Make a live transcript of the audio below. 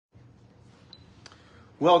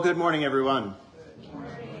Well, good morning, everyone. Good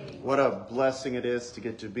morning. What a blessing it is to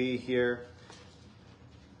get to be here.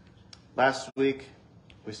 Last week,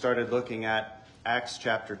 we started looking at Acts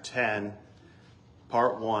chapter 10,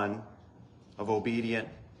 part 1 of Obedient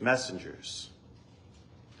Messengers.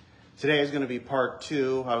 Today is going to be part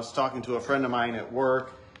 2. I was talking to a friend of mine at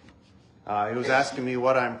work. He was asking me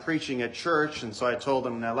what I'm preaching at church, and so I told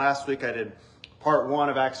him that last week I did part 1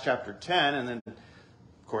 of Acts chapter 10, and then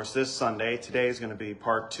of course, this Sunday, today is going to be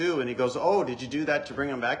part 2. And he goes, "Oh, did you do that to bring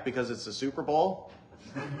him back because it's the Super Bowl?"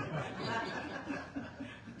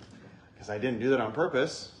 Because I didn't do that on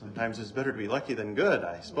purpose. Sometimes it's better to be lucky than good,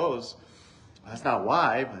 I suppose. That's not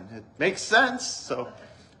why, but it makes sense. So,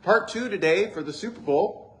 part 2 today for the Super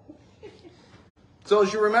Bowl. So,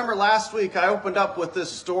 as you remember last week, I opened up with this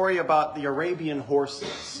story about the Arabian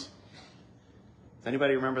horses. Does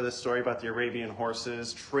anybody remember this story about the Arabian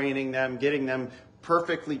horses, training them, getting them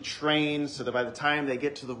perfectly trained so that by the time they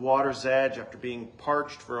get to the water's edge, after being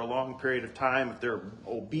parched for a long period of time, if they're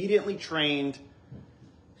obediently trained,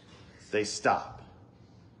 they stop.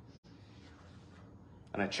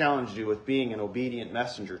 And I challenged you with being an obedient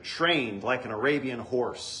messenger, trained like an Arabian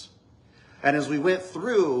horse. And as we went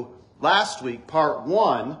through last week, part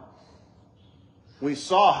 1, we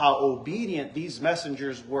saw how obedient these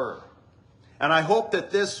messengers were. And I hope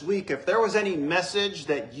that this week, if there was any message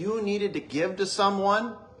that you needed to give to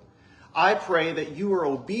someone, I pray that you are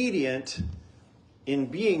obedient in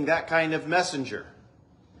being that kind of messenger,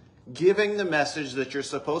 giving the message that you're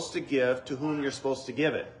supposed to give to whom you're supposed to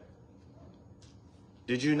give it.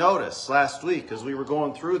 Did you notice last week as we were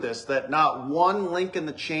going through this that not one link in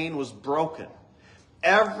the chain was broken?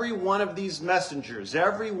 Every one of these messengers,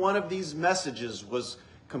 every one of these messages was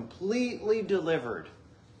completely delivered.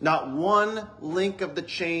 Not one link of the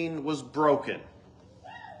chain was broken.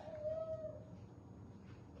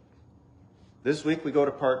 This week we go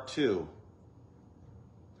to part 2.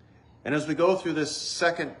 And as we go through this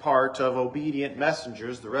second part of Obedient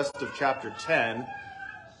Messengers, the rest of chapter 10,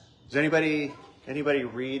 does anybody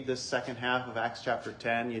read this second half of Acts chapter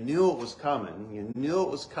 10? You knew it was coming. You knew it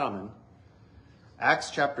was coming. Acts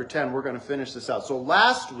chapter 10, we're going to finish this out. So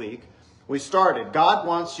last week, we started. God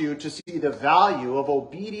wants you to see the value of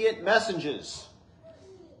obedient messengers.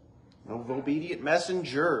 Of obedient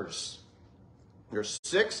messengers. There are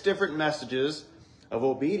 6 different messages of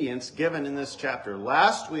obedience given in this chapter.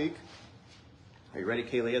 Last week, are you ready,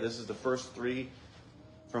 Kalia? This is the first 3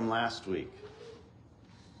 from last week.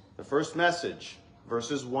 The first message,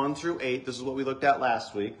 verses 1 through 8, this is what we looked at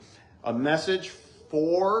last week. A message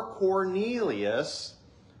for Cornelius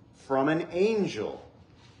from an angel.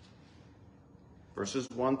 Verses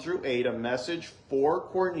 1 through 8, a message for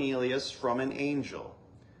Cornelius from an angel.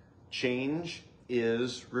 Change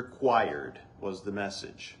is required was the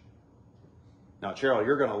message. Now, Cheryl,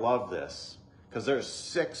 you're going to love this because there's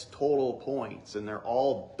 6 total points and they're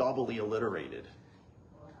all doubly alliterated.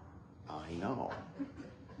 I know.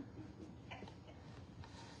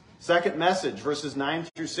 Second message, verses 9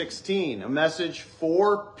 through 16, a message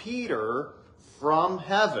for Peter from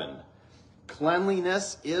heaven.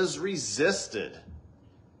 Cleanliness is resisted.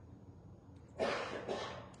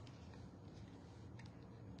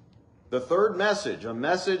 The third message, a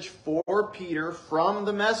message for Peter from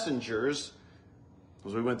the messengers.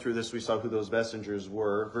 As we went through this, we saw who those messengers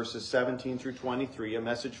were. Verses 17 through 23, a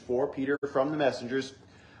message for Peter from the messengers.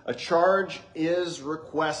 A charge is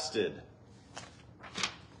requested.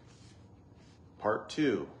 Part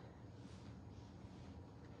 2.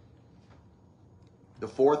 The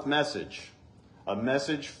fourth message, a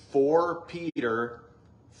message for Peter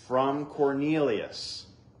from Cornelius.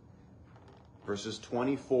 Verses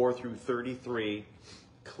 24 through 33,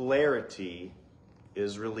 clarity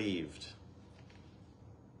is relieved.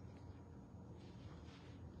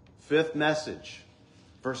 Fifth message,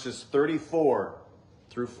 verses 34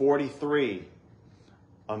 through 43,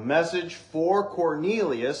 a message for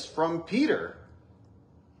Cornelius from Peter.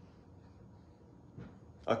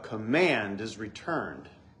 A command is returned.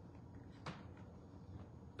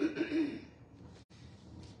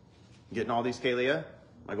 Getting all these, Kalia?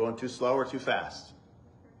 Am I going too slow or too fast?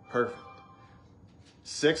 Perfect.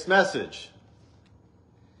 Sixth message,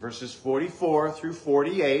 verses 44 through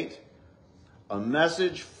 48, a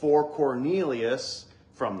message for Cornelius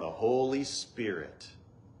from the Holy Spirit.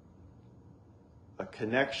 A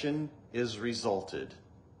connection is resulted.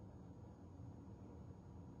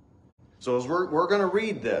 So as we're going to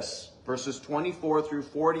read this, verses 24 through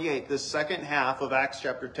 48, this second half of Acts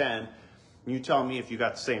chapter 10, you tell me if you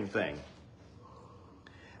got the same thing.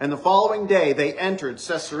 And the following day they entered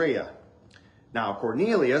Caesarea. Now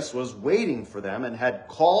Cornelius was waiting for them and had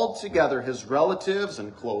called together his relatives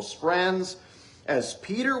and close friends. As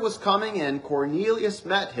Peter was coming in, Cornelius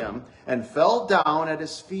met him and fell down at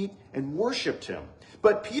his feet and worshipped him.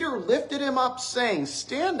 But Peter lifted him up, saying,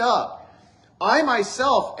 "Stand up. I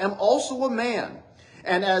myself am also a man."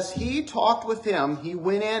 And as he talked with him, he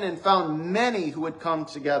went in and found many who had come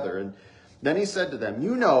together. And then he said to them,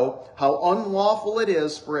 "You know how unlawful it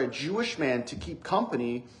is for a Jewish man to keep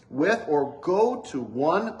company with or go to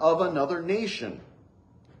one of another nation.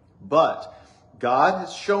 But God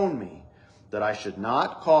has shown me that I should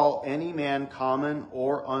not call any man common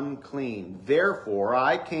or unclean. Therefore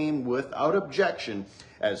I came without objection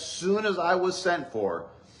as soon as I was sent for.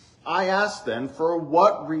 I asked them, 'For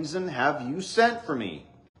what reason have you sent for me?'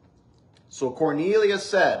 So Cornelius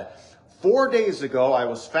said, 4 days ago I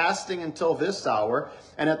was fasting until this hour,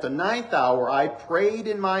 and at the 9th hour I prayed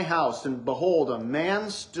in my house, and behold, a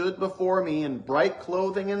man stood before me in bright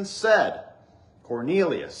clothing and said,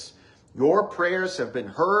 'Cornelius, your prayers have been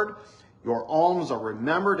heard, your alms are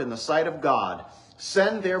remembered in the sight of God.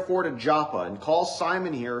 Send therefore to Joppa and call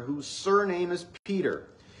Simon here, whose surname is Peter.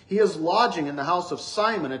 He is lodging in the house of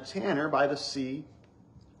Simon, a tanner by the sea.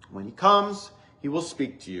 When he comes, he will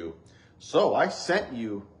speak to you.' So I sent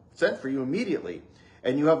for you immediately,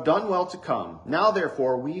 and you have done well to come. Now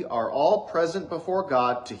therefore we are all present before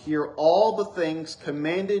God to hear all the things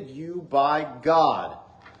commanded you by God."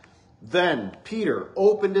 Then Peter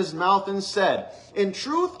opened his mouth and said, "In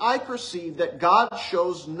truth I perceive that God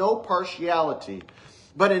shows no partiality,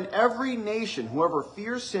 but in every nation whoever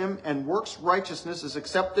fears him and works righteousness is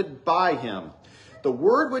accepted by him. The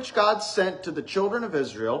word which God sent to the children of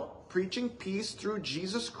Israel, preaching peace through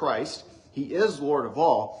Jesus Christ, he is Lord of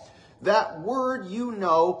all, that word you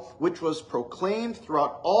know, which was proclaimed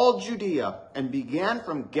throughout all Judea and began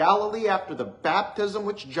from Galilee after the baptism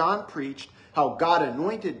which John preached, how God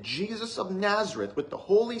anointed Jesus of Nazareth with the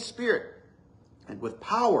Holy Spirit and with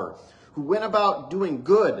power, who went about doing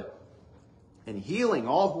good and healing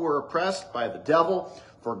all who were oppressed by the devil,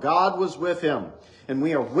 for God was with him. And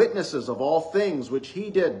we are witnesses of all things which he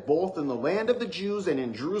did, both in the land of the Jews and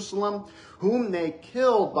in Jerusalem, whom they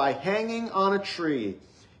killed by hanging on a tree.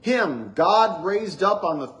 Him God raised up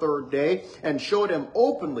on the 3rd day and showed him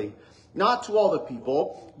openly, not to all the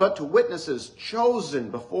people, but to witnesses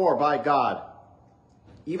chosen before by God,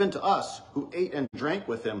 even to us who ate and drank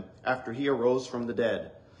with him after he arose from the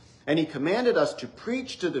dead. And he commanded us to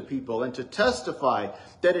preach to the people and to testify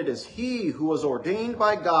that it is he who was ordained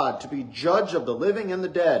by God to be judge of the living and the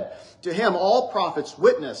dead. To him all prophets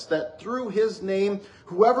witness that through his name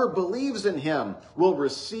whoever believes in him will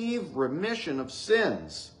receive remission of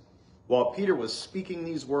sins." While Peter was speaking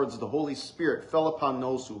these words, the Holy Spirit fell upon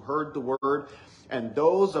those who heard the word, and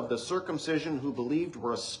those of the circumcision who believed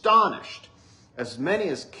were astonished, as many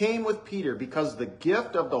as came with Peter, because the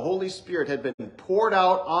gift of the Holy Spirit had been poured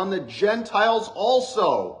out on the Gentiles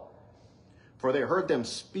also. For they heard them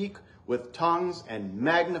speak with tongues and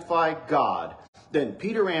magnify God. Then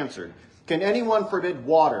Peter answered, "Can anyone forbid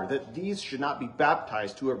water, that these should not be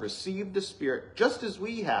baptized who have received the Spirit, just as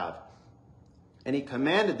we have?" And he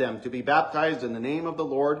commanded them to be baptized in the name of the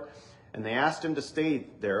Lord, and they asked him to stay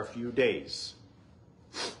there a few days.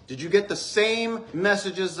 Did you get the same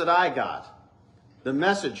messages that I got? The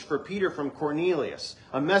message for Peter from Cornelius,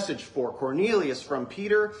 a message for Cornelius from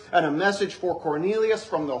Peter, and a message for Cornelius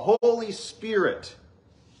from the Holy Spirit.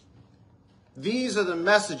 These are the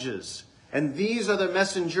messages, and these are the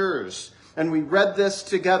messengers. And we read this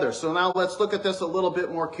together. So now let's look at this a little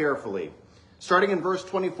bit more carefully. Starting in verse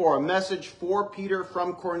 24, a message for Peter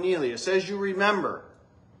from Cornelius. As you remember,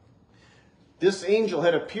 this angel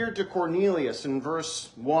had appeared to Cornelius in verse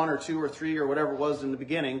 1 or 2 or 3 or whatever it was in the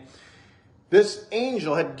beginning. This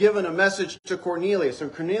angel had given a message to Cornelius,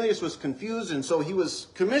 and Cornelius was confused, and so he was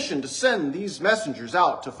commissioned to send these messengers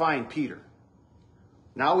out to find Peter.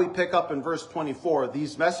 Now we pick up in verse 24,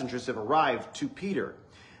 these messengers have arrived to Peter.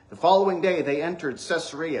 The following day they entered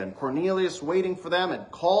Caesarea, and Cornelius, waiting for them,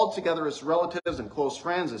 had called together his relatives and close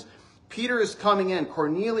friends. As Peter is coming in,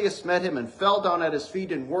 Cornelius met him and fell down at his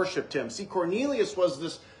feet and worshipped him. See, Cornelius was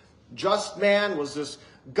this just man, was this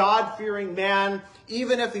God-fearing man,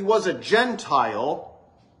 even if he was a Gentile.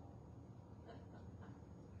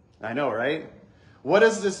 I know, right? What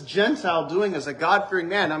is this Gentile doing as a God-fearing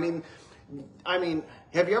man? I mean,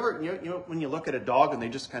 have you ever, you know, when you look at a dog and they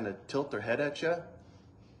just kind of tilt their head at you?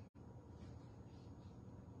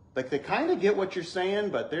 Like they kind of get what you're saying,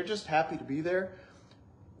 but they're just happy to be there.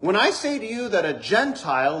 When I say to you that a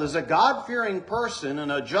Gentile is a God-fearing person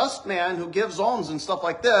and a just man who gives alms and stuff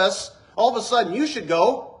like this, all of a sudden you should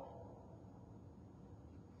go,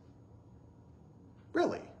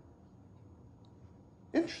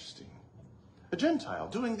 A Gentile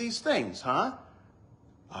doing these things, huh?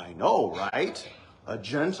 I know, right? A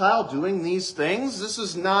Gentile doing these things? This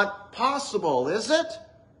is not possible, is it?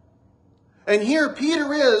 And here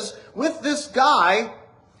Peter is with this guy,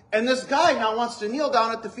 and this guy now wants to kneel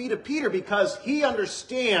down at the feet of Peter because he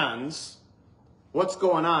understands what's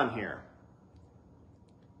going on here.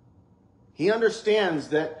 He understands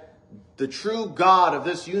that the true God of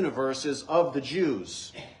this universe is of the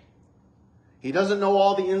Jews. He doesn't know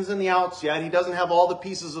all the ins and the outs yet. He doesn't have all the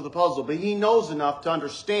pieces of the puzzle, but he knows enough to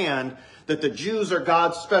understand that the Jews are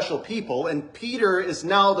God's special people, and Peter is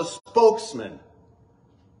now the spokesman.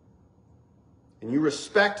 And you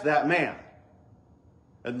respect that man.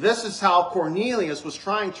 And this is how Cornelius was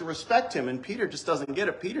trying to respect him, and Peter just doesn't get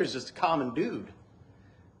it. Peter's just a common dude.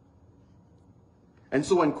 And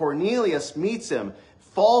so when Cornelius meets him,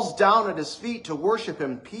 falls down at his feet to worship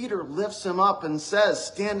him, Peter lifts him up and says,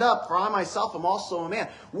 "Stand up, for I myself am also a man."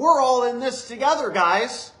 We're all in this together,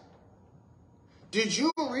 guys. Did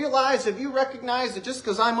you realize, have you recognized that just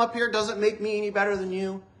because I'm up here doesn't make me any better than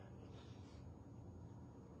you?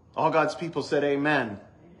 All God's people said amen.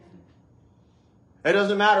 It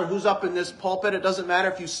doesn't matter who's up in this pulpit. It doesn't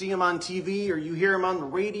matter if you see him on TV or you hear him on the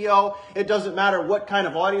radio. It doesn't matter what kind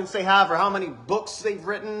of audience they have or how many books they've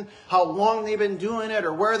written, how long they've been doing it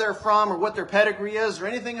or where they're from or what their pedigree is or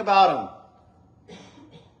anything about them.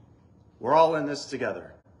 We're all in this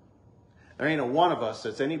together. There ain't a one of us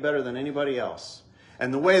that's any better than anybody else.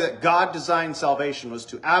 And the way that God designed salvation was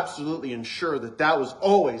to absolutely ensure that that was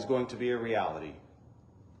always going to be a reality.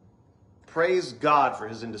 Praise God for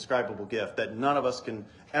his indescribable gift that none of us can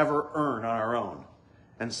ever earn on our own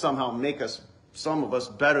and somehow make us, some of us,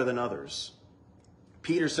 better than others.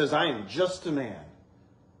 Peter says, "I am just a man.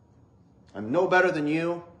 I'm no better than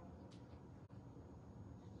you.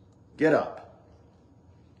 Get up."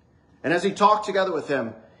 And as he talked together with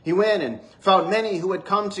him, he went and found many who had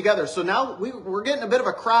come together. So now we're getting a bit of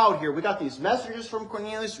a crowd here. We got these messengers from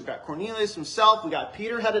Cornelius. We got Cornelius himself. We got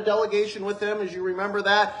Peter had a delegation with him, as you remember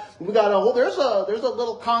that. We got there's a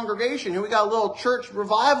little congregation here. We got a little church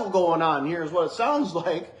revival going on here, is what it sounds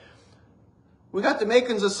like. We got the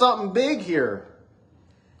makings of something big here.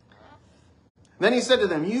 Then he said to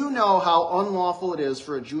them, "You know how unlawful it is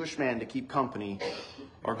for a Jewish man to keep company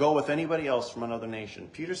or go with anybody else from another nation."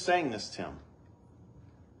 Peter's saying this to him.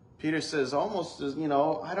 Peter says, almost,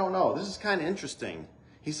 I don't know. This is kind of interesting.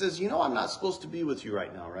 He says, I'm not supposed to be with you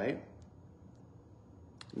right now, right?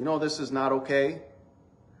 This is not okay.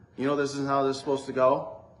 This isn't how this is supposed to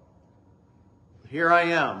go. Here I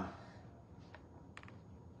am.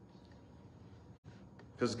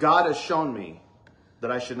 Because God has shown me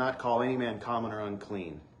that I should not call any man common or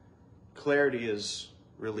unclean. Clarity is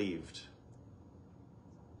relieved.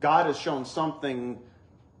 God has shown something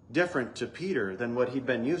different to Peter than what he'd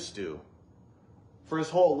been used to. For his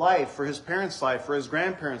whole life, for his parents' life, for his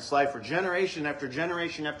grandparents' life, for generation after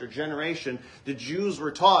generation after generation, the Jews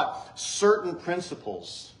were taught certain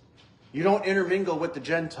principles. You don't intermingle with the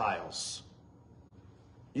Gentiles.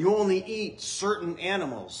 You only eat certain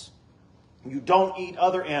animals. You don't eat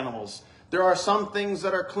other animals. There are some things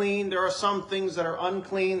that are clean. There are some things that are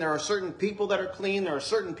unclean. There are certain people that are clean. There are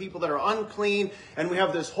certain people that are unclean. And we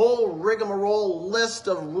have this whole rigmarole list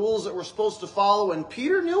of rules that we're supposed to follow. And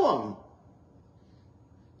Peter knew them.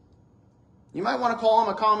 You might want to call him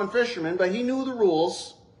a common fisherman, but he knew the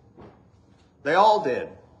rules. They all did.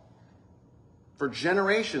 For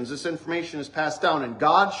generations, this information is passed down. And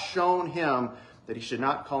God's shown him that he should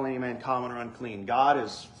not call any man common or unclean. God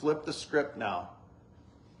has flipped the script now.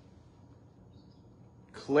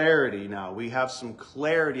 Clarity now. We have some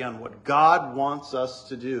clarity on what God wants us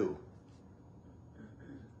to do.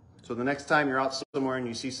 So the next time you're out somewhere and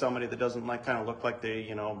you see somebody that doesn't kind of look like they,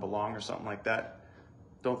 belong or something like that,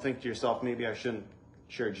 don't think to yourself, maybe I shouldn't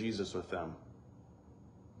share Jesus with them.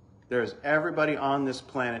 Everybody on this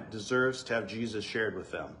planet deserves to have Jesus shared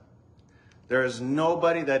with them. There is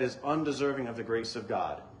nobody that is undeserving of the grace of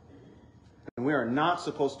God. And we are not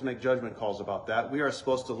supposed to make judgment calls about that. We are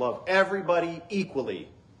supposed to love everybody equally.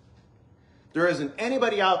 There isn't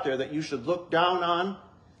anybody out there that you should look down on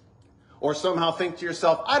or somehow think to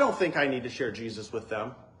yourself, I don't think I need to share Jesus with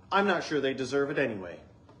them. I'm not sure they deserve it anyway.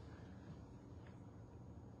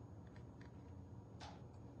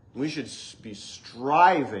 We should be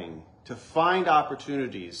striving to find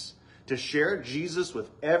opportunities to share Jesus with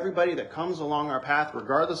everybody that comes along our path,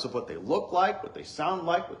 regardless of what they look like, what they sound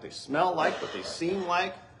like, what they smell like, what they seem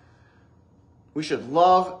like. We should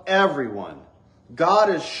love everyone. God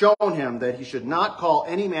has shown him that he should not call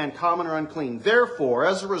any man common or unclean. Therefore,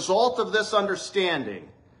 as a result of this understanding,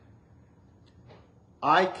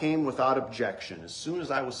 I came without objection as soon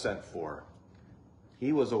as I was sent for.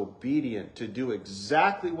 He was obedient to do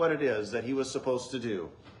exactly what it is that he was supposed to do.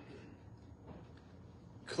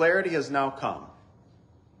 Clarity has now come.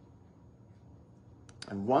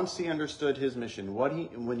 And once he understood his mission,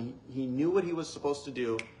 when he knew what he was supposed to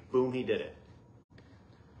do, boom, he did it.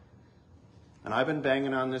 And I've been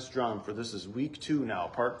banging on this drum for this is week 2 now,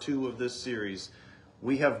 part 2 of this series.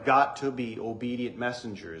 We have got to be obedient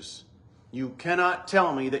messengers. You cannot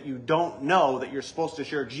tell me that you don't know that you're supposed to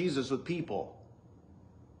share Jesus with people.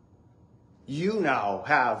 You now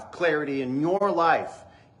have clarity in your life.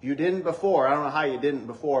 You didn't before. I don't know how you didn't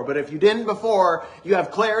before, but if you didn't before, you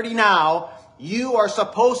have clarity now. You are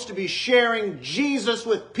supposed to be sharing Jesus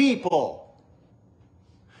with people.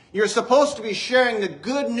 You're supposed to be sharing the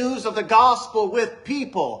good news of the gospel with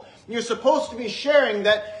people. You're supposed to be sharing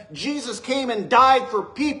that Jesus came and died for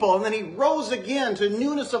people, and then he rose again to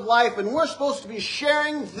newness of life, and we're supposed to be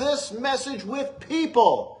sharing this message with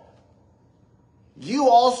people. You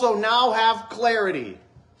also now have clarity.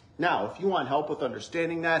 Now, if you want help with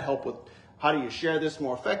understanding that, help with how do you share this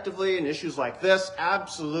more effectively and issues like this,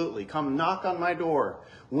 absolutely. Come knock on my door.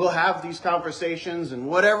 We'll have these conversations and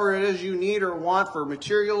whatever it is you need or want for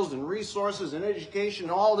materials and resources and education,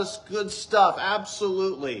 all this good stuff,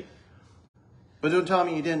 absolutely. But don't tell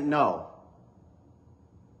me you didn't know.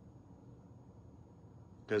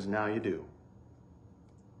 Because now you do.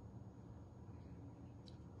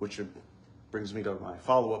 Which brings me to my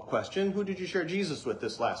follow-up question. Who did you share Jesus with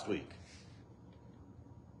this last week?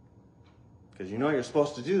 Because you know you're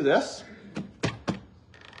supposed to do this.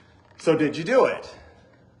 So did you do it?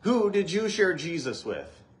 Who did you share Jesus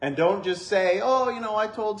with? And don't just say, oh, I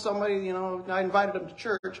told somebody, I invited them to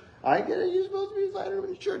church. I get it, you're supposed to be invited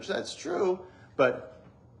them to church. That's true. But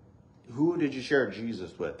who did you share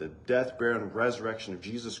Jesus with? The death, burial, and resurrection of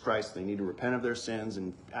Jesus Christ. They need to repent of their sins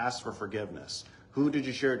and ask for forgiveness. Who did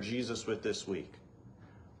you share Jesus with this week?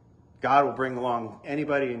 God will bring along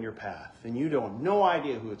anybody in your path, and you don't have no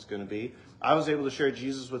idea who it's going to be. I was able to share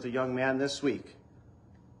Jesus with a young man this week.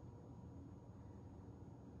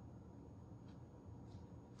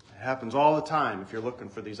 It happens all the time if you're looking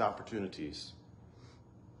for these opportunities.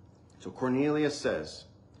 So Cornelius says,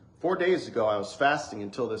 4 days ago I was fasting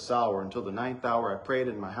until this hour, until the 9th hour I prayed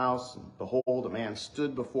in my house, and behold, a man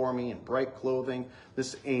stood before me in bright clothing.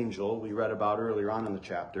 This angel we read about earlier on in the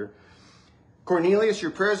chapter. Cornelius,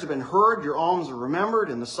 your prayers have been heard, your alms are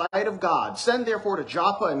remembered in the sight of God. Send therefore to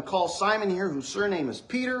Joppa and call Simon here, whose surname is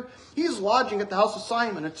Peter. He is lodging at the house of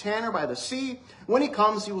Simon, a tanner by the sea. When he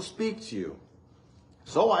comes, he will speak to you.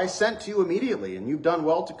 So I sent to you immediately, and you've done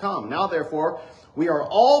well to come. Now therefore, we are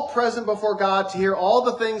all present before God to hear all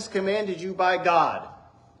the things commanded you by God.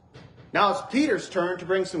 Now it's Peter's turn to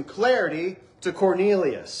bring some clarity to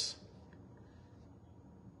Cornelius.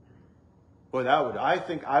 Boy, I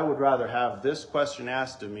think I would rather have this question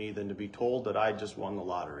asked of me than to be told that I just won the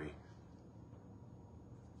lottery.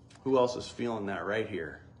 Who else is feeling that right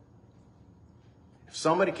here? If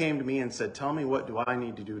somebody came to me and said, tell me what do I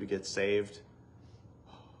need to do to get saved?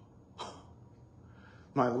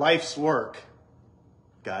 My life's work,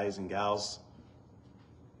 guys and gals,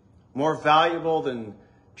 more valuable than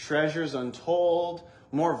treasures untold,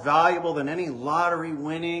 more valuable than any lottery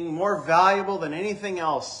winning, more valuable than anything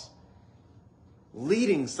else.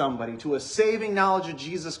 Leading somebody to a saving knowledge of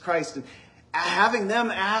Jesus Christ and having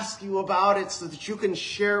them ask you about it so that you can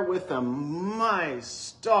share with them. My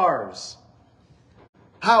stars.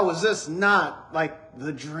 How is this not like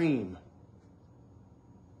the dream?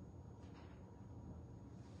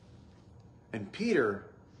 And Peter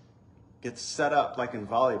gets set up like in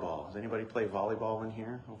volleyball. Does anybody play volleyball in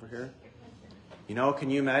here, over here? Can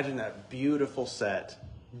you imagine that beautiful set?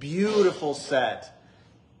 Beautiful set.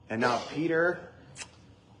 And now Peter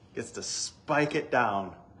gets to spike it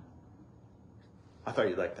down. I thought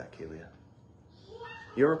you'd like that, Kalia.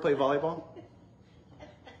 You ever play volleyball?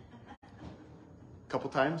 Couple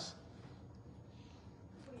times?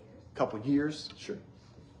 Couple years? Sure.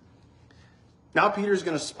 Now Peter's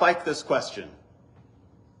going to spike this question.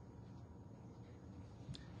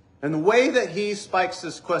 And the way that he spikes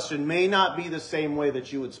this question may not be the same way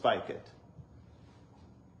that you would spike it.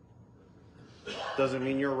 Doesn't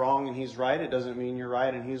mean you're wrong and he's right. It doesn't mean you're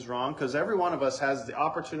right and he's wrong. Because every one of us has the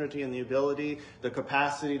opportunity and the ability, the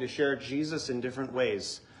capacity to share Jesus in different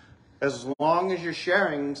ways. As long as you're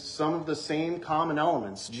sharing some of the same common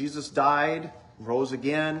elements. Jesus died, rose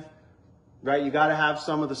again. Right? You got to have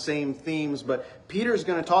some of the same themes. But Peter's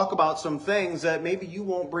going to talk about some things that maybe you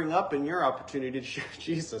won't bring up in your opportunity to share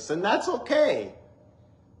Jesus. And that's okay.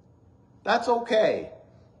 That's okay.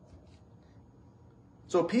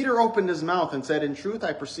 So Peter opened his mouth and said, "In truth,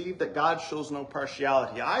 I perceive that God shows no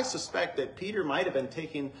partiality." I suspect that Peter might have been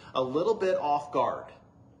taken a little bit off guard.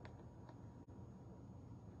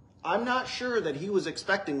 I'm not sure that he was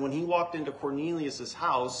expecting when he walked into Cornelius'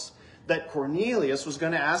 house that Cornelius was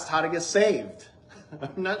going to ask how to get saved.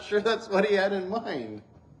 I'm not sure that's what he had in mind.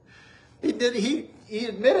 He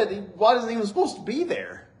admitted he wasn't even supposed to be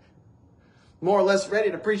there. More or less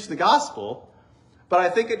ready to preach the gospel. But I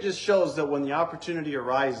think it just shows that when the opportunity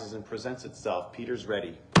arises and presents itself, Peter's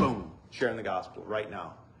ready. Boom, sharing the gospel right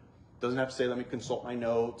now. Doesn't have to say, let me consult my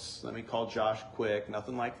notes, let me call Josh quick,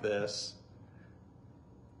 nothing like this.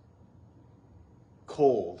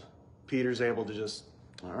 Cold. Peter's able to just,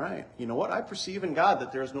 all right, you know what? I perceive in God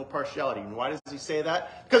that there is no partiality. And why does he say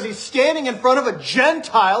that? Because he's standing in front of a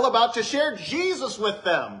Gentile about to share Jesus with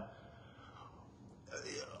them.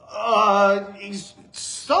 He's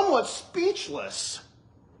somewhat speechless.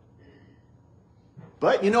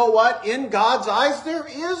 But you know what? In God's eyes, there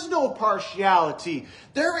is no partiality.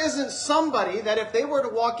 There isn't somebody that if they were to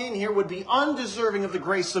walk in here would be undeserving of the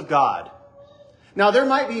grace of God. Now, there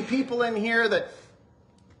might be people in here that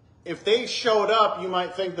if they showed up, you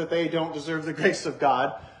might think that they don't deserve the grace of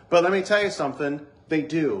God. But let me tell you something, they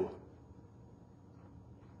do.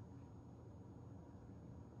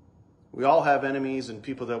 We all have enemies and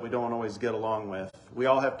people that we don't always get along with. We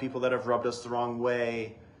all have people that have rubbed us the wrong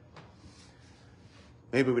way.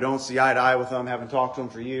 Maybe we don't see eye to eye with them, haven't talked to them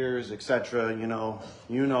for years, etc.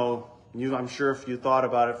 I'm sure if you thought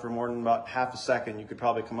about it for more than about half a second, you could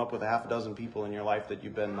probably come up with a half a dozen people in your life that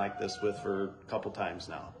you've been like this with for a couple times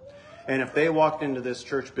now. And if they walked into this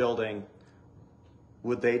church building,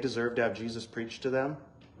 would they deserve to have Jesus preach to them?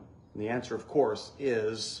 And the answer, of course,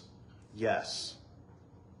 is yes.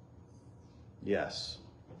 Yes.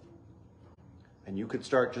 And you could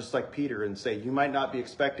start just like Peter and say, you might not be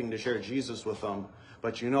expecting to share Jesus with them,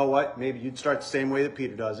 but you know what? Maybe you'd start the same way that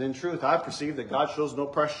Peter does. In truth, I perceive that God shows no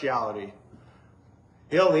partiality.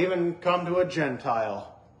 He'll even come to a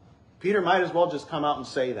Gentile. Peter might as well just come out and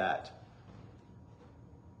say that.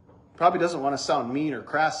 Probably doesn't want to sound mean or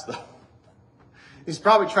crass, though. He's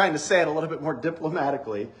probably trying to say it a little bit more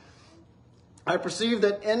diplomatically. I perceive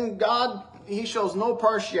that in God, he shows no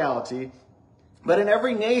partiality, but in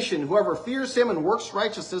every nation, whoever fears him and works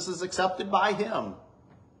righteousness is accepted by him.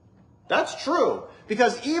 That's true.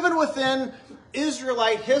 Because even within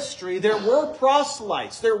Israelite history, there were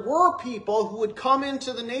proselytes. There were people who would come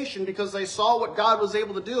into the nation because they saw what God was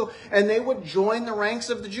able to do, and they would join the ranks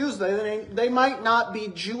of the Jews. They might not be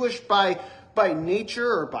Jewish by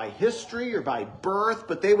nature or by history or by birth,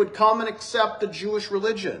 but they would come and accept the Jewish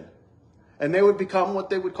religion. And they would become what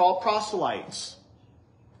they would call proselytes.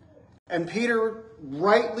 And Peter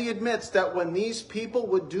rightly admits that when these people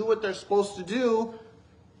would do what they're supposed to do,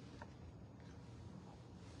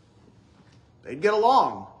 they'd get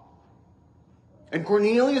along. And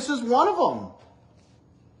Cornelius is one of them.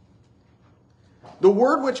 The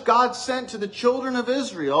word which God sent to the children of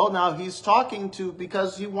Israel, now he's talking to,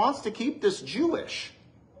 because he wants to keep this Jewish.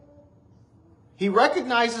 He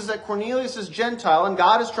recognizes that Cornelius is Gentile, and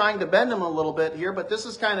God is trying to bend him a little bit here, but this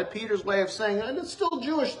is kind of Peter's way of saying, and it's still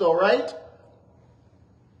Jewish though, right?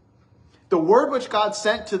 The word which God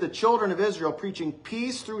sent to the children of Israel, preaching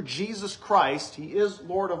peace through Jesus Christ. He is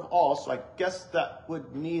Lord of all, so I guess that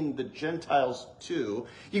would mean the Gentiles too.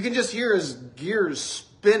 You can just hear his gears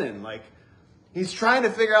spinning, like he's trying to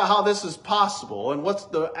figure out how this is possible, and what's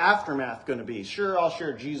the aftermath going to be. Sure, I'll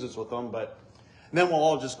share Jesus with them, but then we'll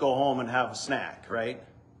all just go home and have a snack, right?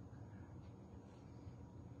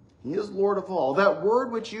 He is Lord of all. That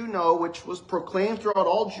word which you know, which was proclaimed throughout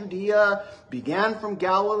all Judea, began from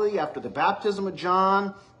Galilee after the baptism of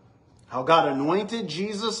John, how God anointed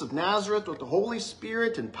Jesus of Nazareth with the Holy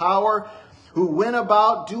Spirit and power, who went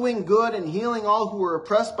about doing good and healing all who were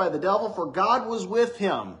oppressed by the devil, for God was with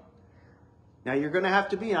him. Now you're going to have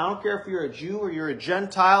to be, I don't care if you're a Jew or you're a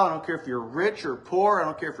Gentile, I don't care if you're rich or poor, I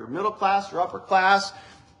don't care if you're middle class or upper class.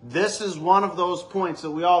 This is one of those points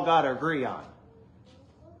that we all got to agree on.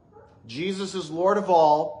 Jesus is Lord of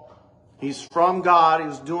all. He's from God.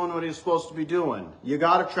 He's doing what he's supposed to be doing. You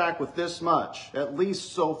got to track with this much, at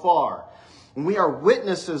least so far. And we are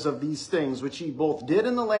witnesses of these things, which he both did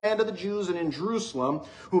in the land of the Jews and in Jerusalem,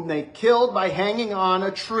 whom they killed by hanging on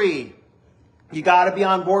a tree. You got to be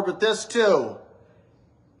on board with this too.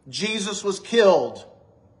 Jesus was killed.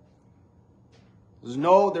 There's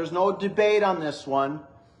no debate on this one.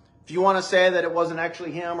 If you want to say that it wasn't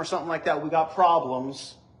actually him or something like that, we got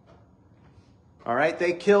problems. All right,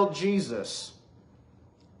 they killed Jesus.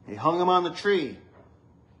 They hung him on the tree.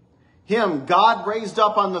 Him, God raised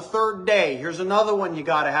up on the third day. Here's another one you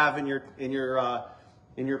got to have in your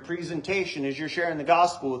in your presentation as you're sharing the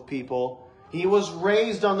gospel with people. He was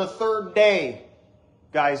raised on the third day,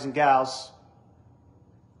 guys and gals.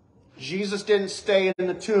 Jesus didn't stay in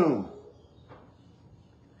the tomb.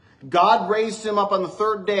 God raised him up on the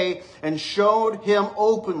third day and showed him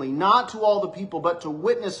openly, not to all the people, but to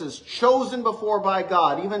witnesses chosen before by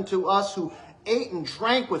God, even to us who ate and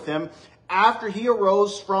drank with him after he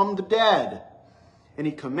arose from the dead. And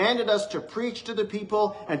he commanded us to preach to the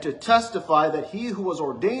people and to testify that he who was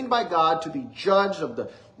ordained by God to be judge of the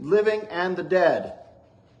living and the dead.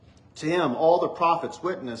 To him, all the prophets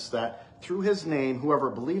witness that through his name,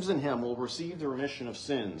 whoever believes in him will receive the remission of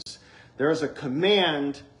sins. There is a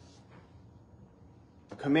command.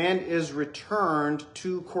 A command is returned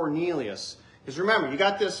to Cornelius. Because remember, you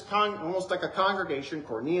got this almost like a congregation,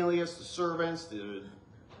 Cornelius, the servants, the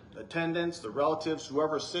attendants, the relatives,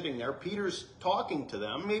 whoever's sitting there. Peter's talking to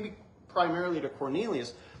them, maybe primarily to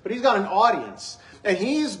Cornelius, but he's got an audience. And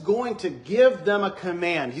he's going to give them a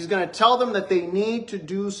command. He's going to tell them that they need to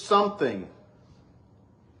do something.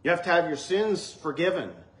 You have to have your sins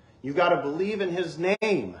forgiven. You've got to believe in his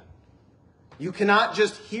name. You cannot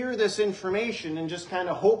just hear this information and just kind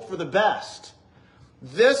of hope for the best.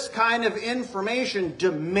 This kind of information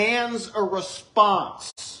demands a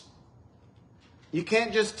response. You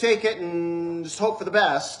can't just take it and just hope for the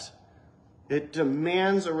best. It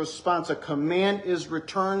demands a response. A command is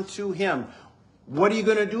returned to him. What are you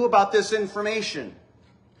going to do about this information?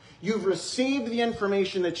 You've received the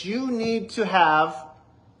information that you need to have,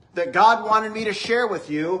 that God wanted me to share with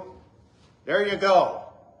you. There you go.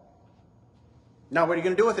 Now, what are you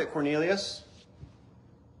going to do with it, Cornelius?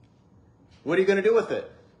 What are you going to do with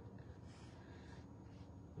it?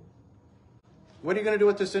 What are you going to do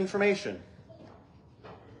with this information?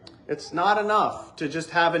 It's not enough to just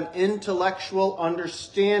have an intellectual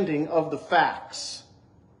understanding of the facts.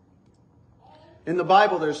 In the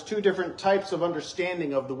Bible, there's two different types of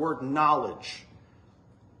understanding of the word knowledge.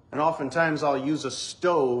 And oftentimes I'll use a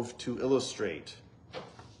stove to illustrate.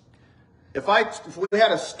 If we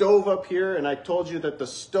had a stove up here and I told you that the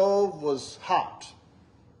stove was hot,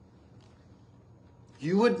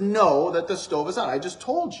 you would know that the stove is hot. I just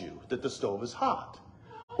told you that the stove is hot.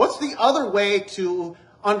 What's the other way to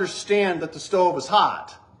understand that the stove is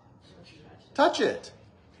hot? Touch it.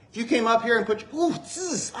 If you came up here and put, ooh,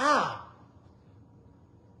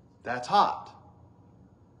 that's hot.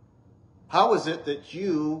 How is it that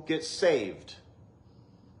you get saved?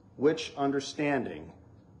 Which understanding?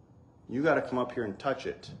 You got to come up here and touch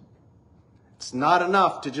it. It's not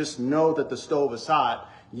enough to just know that the stove is hot.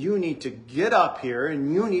 You need to get up here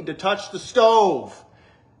and you need to touch the stove.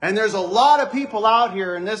 And there's a lot of people out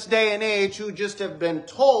here in this day and age who just have been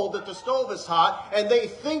told that the stove is hot and they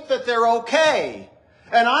think that they're okay.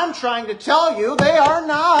 And I'm trying to tell you they are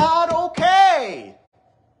not okay.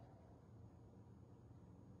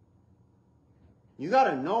 You got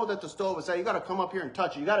to know that the stove is hot. You got to come up here and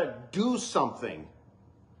touch it. You got to do something.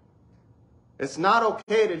 It's not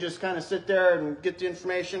okay to just kind of sit there and get the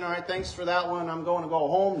information. All right, thanks for that one. I'm going to go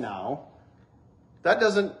home now. That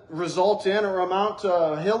doesn't result in or amount to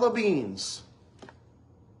a hill of beans.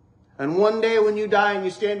 And one day when you die and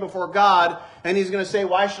you stand before God and he's going to say,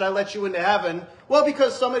 why should I let you into heaven? Well,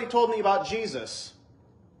 because somebody told me about Jesus.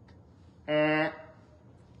 Wrong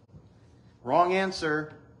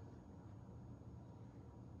answer.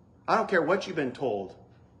 I don't care what you've been told.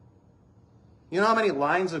 You know how many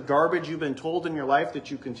lines of garbage you've been told in your life that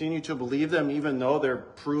you continue to believe them even though they're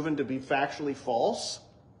proven to be factually false?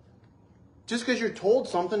 Just because you're told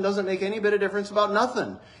something doesn't make any bit of difference about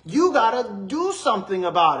nothing. You got to do something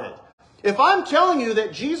about it. If I'm telling you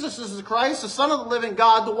that Jesus is the Christ, the Son of the living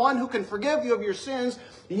God, the one who can forgive you of your sins,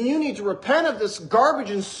 and you need to repent of this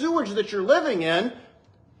garbage and sewage that you're living in,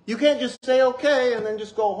 you can't just say, okay, and then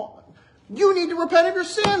just go home. You need to repent of your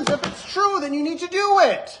sins. If it's true, then you need to do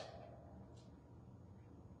it.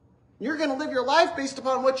 You're going to live your life based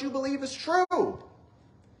upon what you believe is true.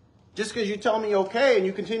 Just because you tell me okay and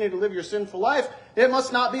you continue to live your sinful life, it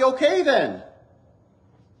must not be okay then.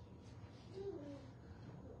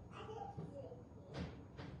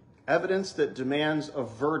 Evidence that demands a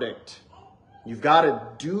verdict. You've got to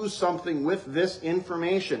do something with this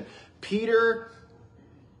information. Peter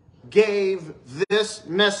gave this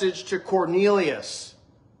message to Cornelius.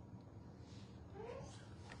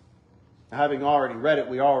 Having already read it,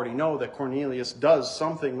 we already know that Cornelius does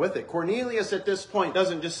something with it. Cornelius at this point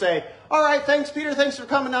doesn't just say, all right, thanks, Peter. Thanks for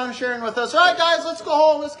coming down and sharing with us. All right, guys, let's go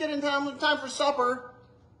home. Let's get in time for supper.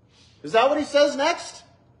 Is that what he says next?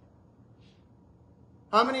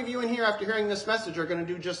 How many of you in here, after hearing this message, are going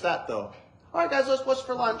to do just that, though? All right, guys, what's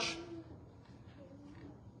for lunch?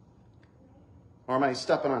 Or am I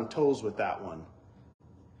stepping on toes with that one?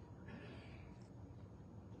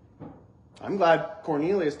 I'm glad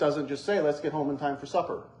Cornelius doesn't just say, let's get home in time for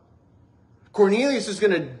supper. Cornelius is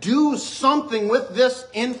going to do something with this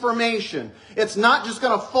information. It's not just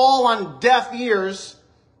going to fall on deaf ears.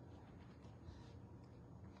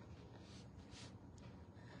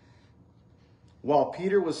 While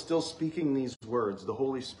Peter was still speaking these words, the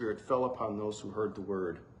Holy Spirit fell upon those who heard the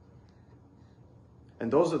word.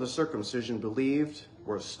 And those of the circumcision believed,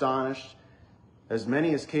 were astonished, as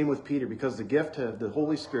many as came with Peter, because the gift of the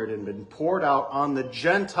Holy Spirit had been poured out on the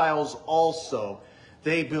Gentiles also.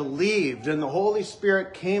 They believed, and the Holy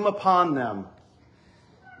Spirit came upon them.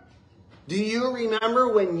 Do you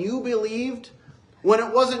remember when you believed? When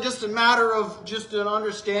it wasn't just a matter of just an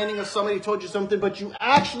understanding of somebody told you something, but you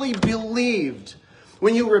actually believed.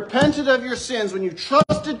 When you repented of your sins, when you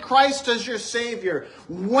trusted Christ as your Savior.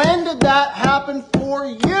 When did that happen for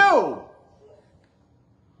you?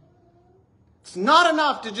 It's not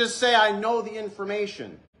enough to just say, I know the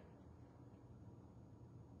information.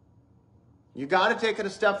 You got to take it a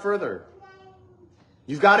step further.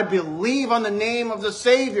 You've got to believe on the name of the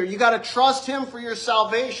Savior. You got to trust Him for your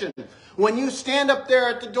salvation. When you stand up there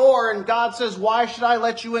at the door and God says, why should I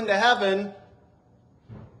let you into heaven?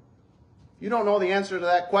 You don't know the answer to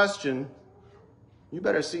that question. You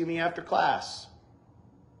better see me after class.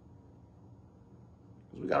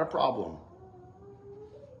 We got a problem.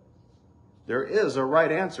 There is a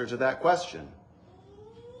right answer to that question.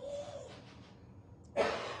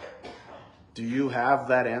 Do you have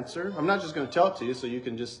that answer? I'm not just going to tell it to you so you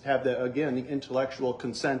can just have the intellectual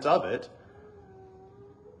consent of it.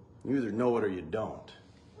 You either know it or you don't.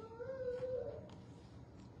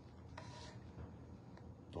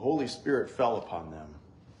 The Holy Spirit fell upon them.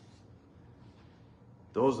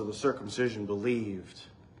 Those of the circumcision believed.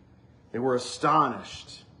 They were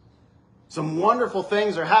astonished. Some wonderful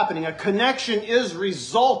things are happening. A connection is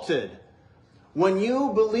resulted. When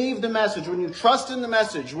you believe the message, when you trust in the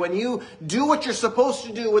message, when you do what you're supposed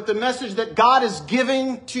to do with the message that God is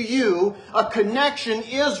giving to you, a connection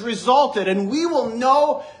is resulted. And we will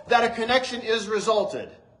know that a connection is resulted.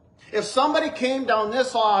 If somebody came down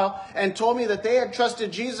this aisle and told me that they had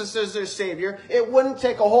trusted Jesus as their Savior, it wouldn't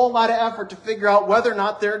take a whole lot of effort to figure out whether or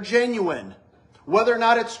not they're genuine, whether or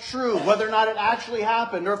not it's true, whether or not it actually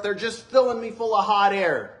happened, or if they're just filling me full of hot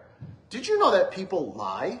air. Did you know that people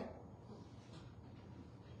lie?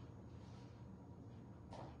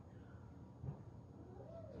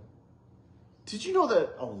 Did you know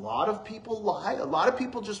that a lot of people lie? A lot of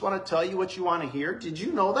people just want to tell you what you want to hear. Did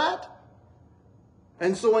you know that?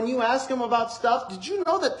 And so when you ask them about stuff, did you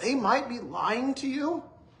know that they might be lying to you?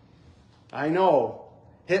 I know.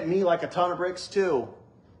 Hit me like a ton of bricks too.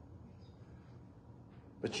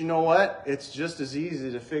 But you know what? It's just as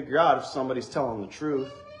easy to figure out if somebody's telling the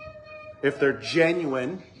truth. If they're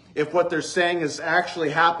genuine. If what they're saying is actually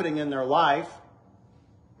happening in their life.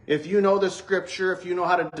 If you know the Scripture, if you know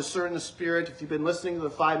how to discern the Spirit, if you've been listening to the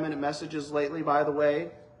 5-minute messages lately, by the way,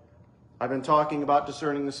 I've been talking about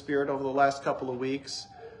discerning the Spirit over the last couple of weeks.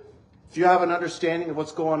 If you have an understanding of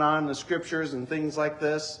what's going on in the Scriptures and things like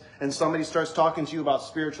this, and somebody starts talking to you about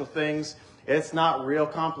spiritual things, it's not real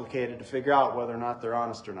complicated to figure out whether or not they're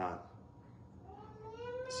honest or not.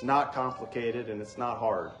 It's not complicated and it's not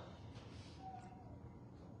hard.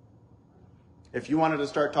 If you wanted to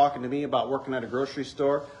start talking to me about working at a grocery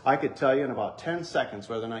store, I could tell you in about 10 seconds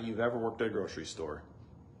whether or not you've ever worked at a grocery store.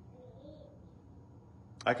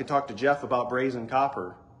 I could talk to Jeff about brazen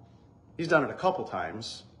copper. He's done it a couple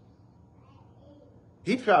times.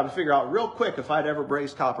 He'd probably figure out real quick if I'd ever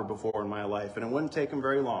brazed copper before in my life, and it wouldn't take him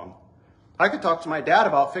very long. I could talk to my dad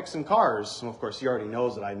about fixing cars. And of course, he already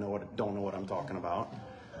knows that I don't know what I'm talking about.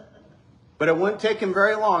 But it wouldn't take him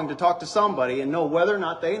very long to talk to somebody and know whether or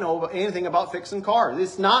not they know anything about fixing cars.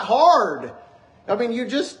 It's not hard. I mean, you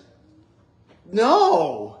just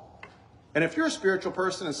know. And if you're a spiritual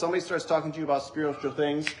person and somebody starts talking to you about spiritual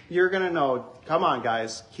things, you're going to know, come on,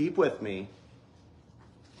 guys, keep with me.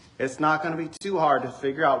 It's not going to be too hard to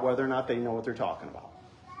figure out whether or not they know what they're talking about.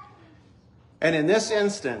 And in this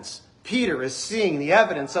instance, Peter is seeing the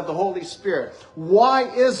evidence of the Holy Spirit. Why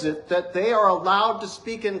is it that they are allowed to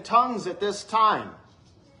speak in tongues at this time?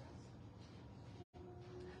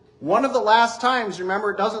 One of the last times, remember,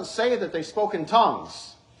 it doesn't say that they spoke in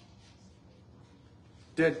tongues.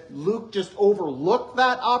 Did Luke just overlook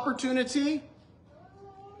that opportunity?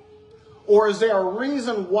 Or is there a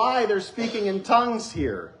reason why they're speaking in tongues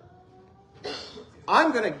here?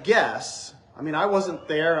 I'm going to guess, I wasn't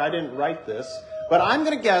there, I didn't write this, but I'm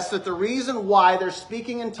going to guess that the reason why they're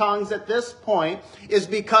speaking in tongues at this point is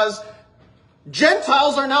because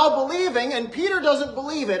Gentiles are now believing, and Peter doesn't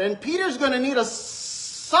believe it. And Peter's going to need a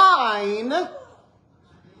sign that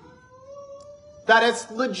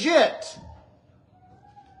it's legit.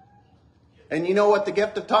 And you know what the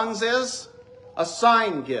gift of tongues is? A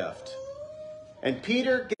sign gift. And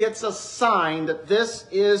Peter gets a sign that this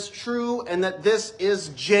is true and that this is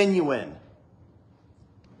genuine.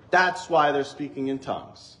 That's why they're speaking in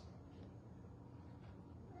tongues.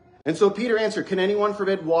 And so Peter answered, "Can anyone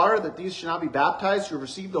forbid water that these should not be baptized who have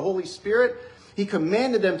received the Holy Spirit?" He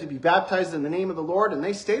commanded them to be baptized in the name of the Lord, and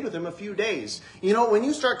they stayed with him a few days. You know, when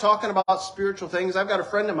you start talking about spiritual things, I've got a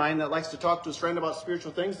friend of mine that likes to talk to his friend about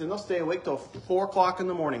spiritual things, and they'll stay awake till 4 o'clock in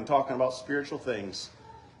the morning talking about spiritual things.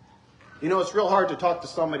 You know, it's real hard to talk to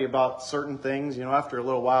somebody about certain things. You know, after a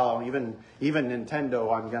little while, even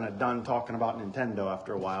Nintendo, I'm gonna done talking about Nintendo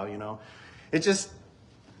after a while, you know. It just,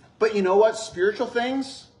 but you know what? Spiritual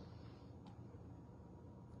things,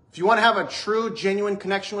 if you want to have a true, genuine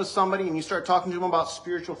connection with somebody and you start talking to them about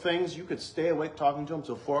spiritual things, you could stay awake talking to them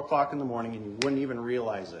till 4 o'clock in the morning and you wouldn't even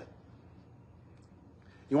realize it.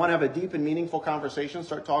 You want to have a deep and meaningful conversation,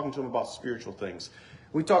 start talking to them about spiritual things.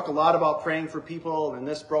 We talk a lot about praying for people and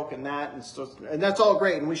this broke and that, and that's all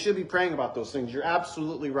great, and we should be praying about those things. You're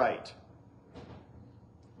absolutely right.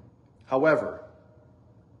 However,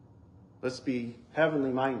 let's be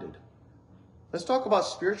heavenly minded. Let's talk about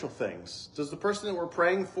spiritual things. Does the person that we're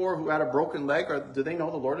praying for who had a broken leg, or do they know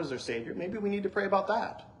the Lord as their Savior? Maybe we need to pray about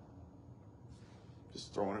that.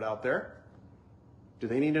 Just throwing it out there. Do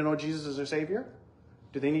they need to know Jesus as their Savior?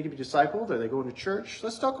 Do they need to be discipled? Are they going to church?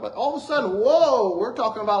 Let's talk about, all of a sudden, whoa, we're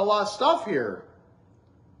talking about a lot of stuff here.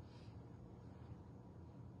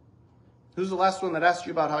 Who's the last one that asked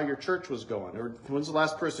you about how your church was going? Or when's the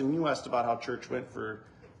last person you asked about how church went for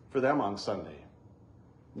them on Sunday?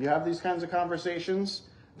 You have these kinds of conversations.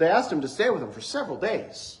 They asked him to stay with them for several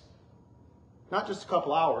days. Not just a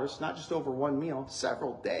couple hours, not just over one meal,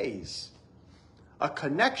 several days. A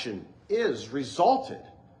connection is resulted.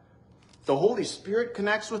 The Holy Spirit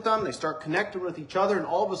connects with them. They start connecting with each other, and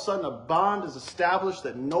all of a sudden a bond is established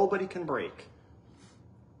that nobody can break.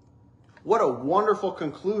 What a wonderful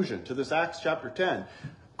conclusion to this Acts chapter 10.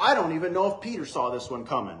 I don't even know if Peter saw this one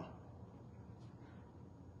coming.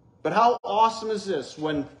 But how awesome is this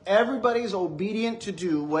when everybody's obedient to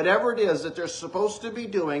do whatever it is that they're supposed to be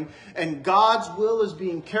doing, and God's will is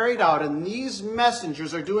being carried out, and these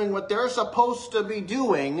messengers are doing what they're supposed to be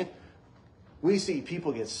doing. We see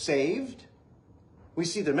people get saved. We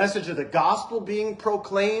see the message of the gospel being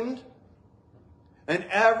proclaimed, and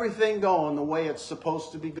everything going the way it's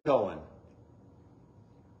supposed to be going.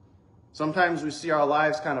 Sometimes we see our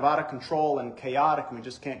lives kind of out of control and chaotic, and we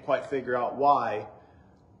just can't quite figure out why.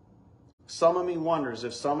 Some of me wonders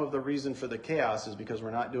if some of the reason for the chaos is because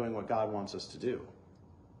we're not doing what God wants us to do.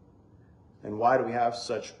 And why do we have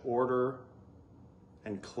such order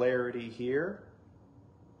and clarity here?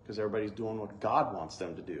 Because everybody's doing what God wants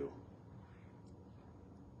them to do.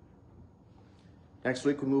 Next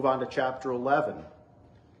week we move on to chapter 11.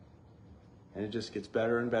 And it just gets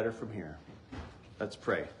better and better from here. Let's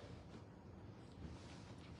pray.